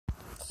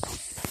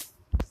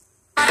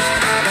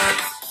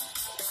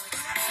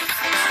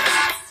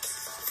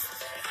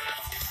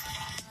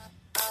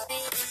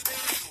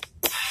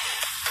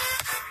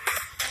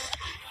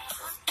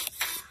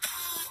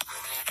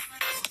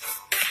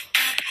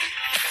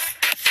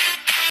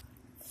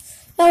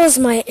That was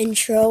my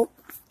intro.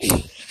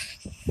 A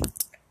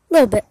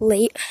little bit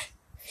late.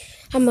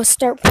 I'm gonna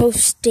start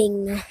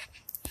posting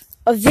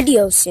a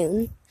video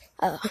soon.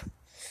 A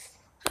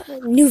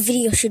new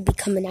video should be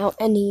coming out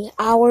any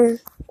hour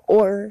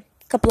or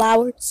a couple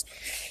hours.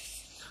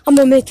 I'm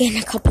gonna make it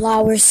in a couple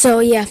hours, so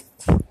yeah.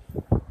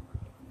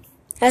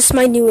 That's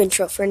my new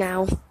intro for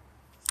now.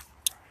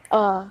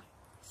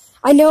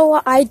 I know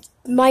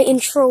my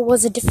intro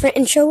was a different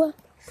intro.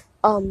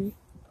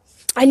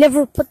 I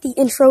never put the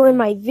intro in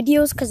my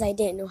videos because I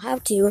didn't know how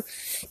to.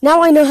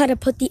 Now I know how to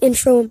put the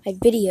intro in my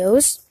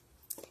videos,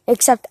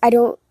 except I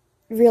don't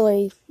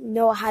really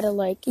know how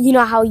to, you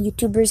know how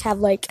YouTubers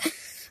have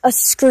a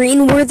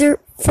screen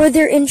for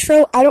their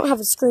intro? I don't have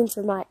a screen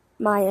for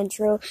my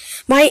intro.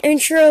 My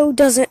intro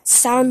doesn't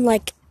sound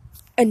like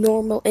a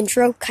normal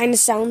intro. Kind of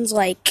sounds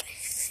like,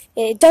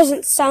 it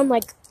doesn't sound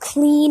like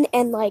clean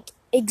and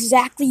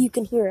exactly you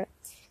can hear it.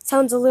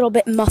 Sounds a little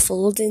bit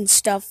muffled and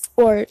stuff,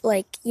 or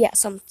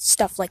some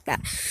stuff like that.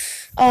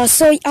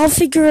 So I'll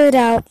figure it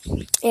out,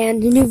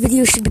 and the new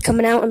video should be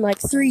coming out in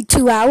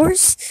 2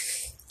 hours.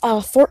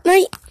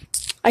 Fortnite.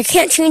 I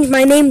can't change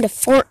my name to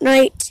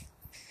Fortnite,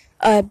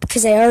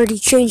 because I already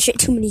changed it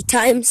too many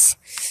times.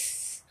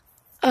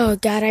 Oh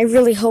god, I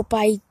really hope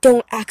I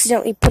don't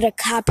accidentally put a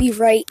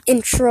copyright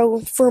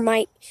intro for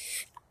my...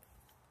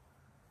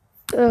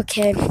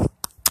 Okay.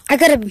 I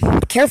gotta be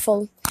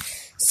careful.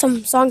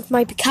 Some songs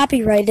might be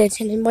copyrighted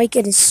and it might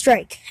get a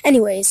strike.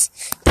 Anyways,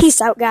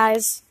 peace out,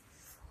 guys.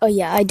 Oh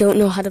yeah, I don't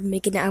know how to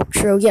make an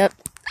outro yet.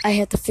 I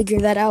have to figure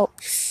that out.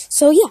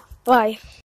 So yeah, bye.